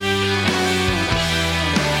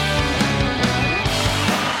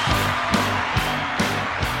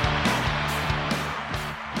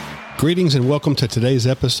Greetings and welcome to today's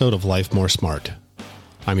episode of Life More Smart.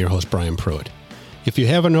 I'm your host, Brian Pruitt. If you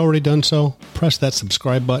haven't already done so, press that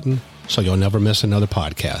subscribe button so you'll never miss another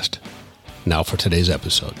podcast. Now for today's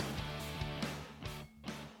episode.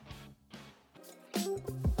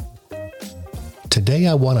 Today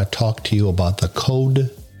I want to talk to you about the code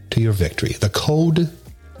to your victory, the code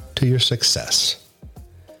to your success.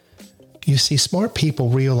 You see, smart people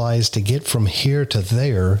realize to get from here to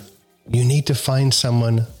there, you need to find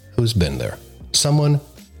someone who's been there, someone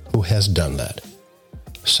who has done that,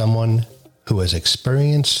 someone who has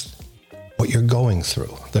experienced what you're going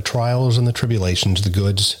through, the trials and the tribulations, the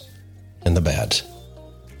goods and the bads.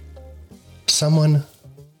 Someone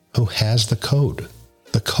who has the code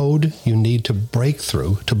you need to break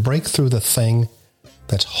through the thing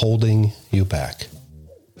that's holding you back.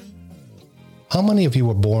 How many of you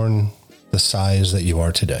were born the size that you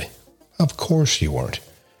are today? Of course you weren't.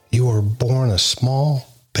 You were born a small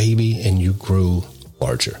baby and you grew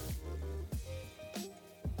larger.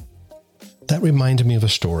 That reminded me of a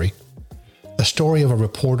story of a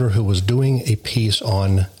reporter who was doing a piece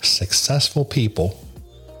on successful people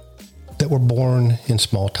that were born in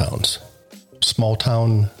small towns, small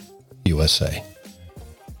town USA.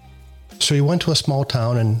 So he went to a small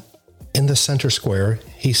town, and in the center square,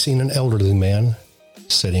 he seen an elderly man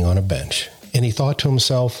sitting on a bench. And he thought to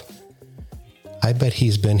himself, I bet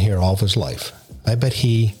he's been here all of his life. I bet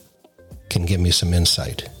he can give me some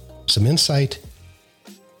insight. Some insight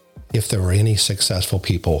if there were any successful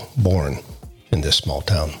people born in this small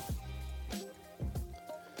town.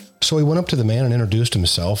 So he went up to the man and introduced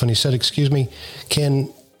himself, and he said, excuse me,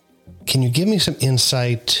 can you give me some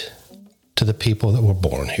insight to the people that were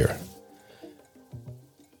born here?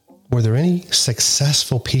 Were there any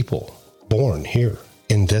successful people born here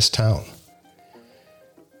in this town?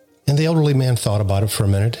 And the elderly man thought about it for a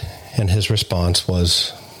minute, and his response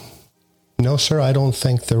was, no, sir, I don't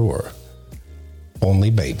think there were. Only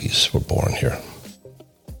babies were born here.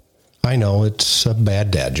 I know it's a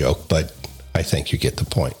bad dad joke, but I think you get the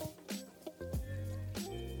point.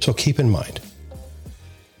 So keep in mind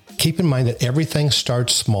that everything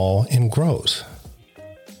starts small and grows.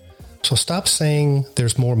 So stop saying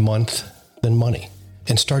there's more month than money,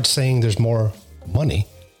 and start saying there's more money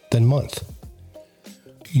than month.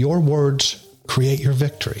 Your words create your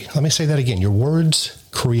victory. Let me say that again. Your words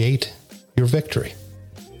create your victory.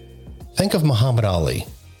 Think of Muhammad Ali.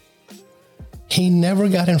 He never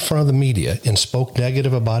got in front of the media and spoke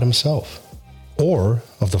negative about himself or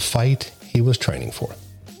of the fight he was training for.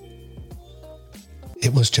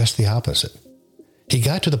 It was just the opposite. He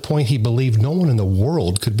got to the point he believed no one in the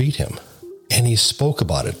world could beat him, and he spoke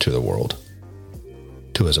about it to the world,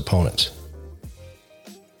 to his opponents.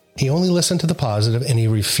 He only listened to the positive, and he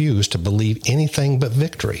refused to believe anything but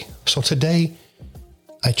victory. So today,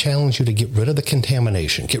 I challenge you to get rid of the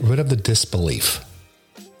contamination, get rid of the disbelief.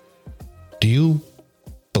 Do you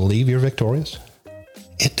believe you're victorious?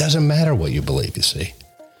 It doesn't matter what you believe, you see.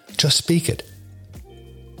 Just speak it.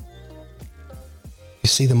 You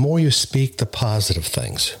see, the more you speak the positive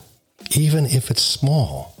things, even if it's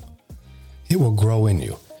small, it will grow in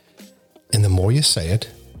you. And the more you say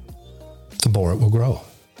it, the more it will grow.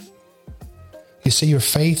 You see, your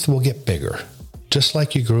faith will get bigger, just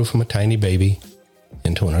like you grew from a tiny baby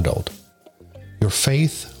into an adult. Your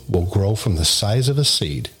faith will grow from the size of a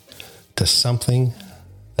seed to something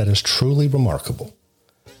that is truly remarkable.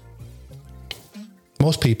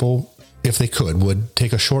 Most people, if they could, would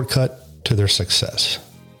take a shortcut to their success.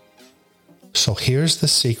 So here's the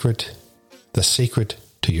secret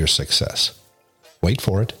to your success. Wait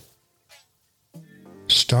for it.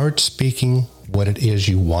 Start speaking what it is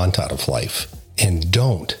you want out of life, and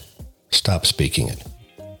don't stop speaking it.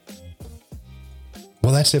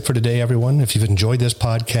 Well, that's it for today, everyone. If you've enjoyed this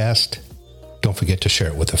podcast, don't forget to share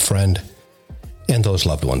it with a friend and those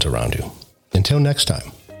loved ones around you. Until next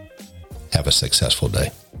time, have a successful day.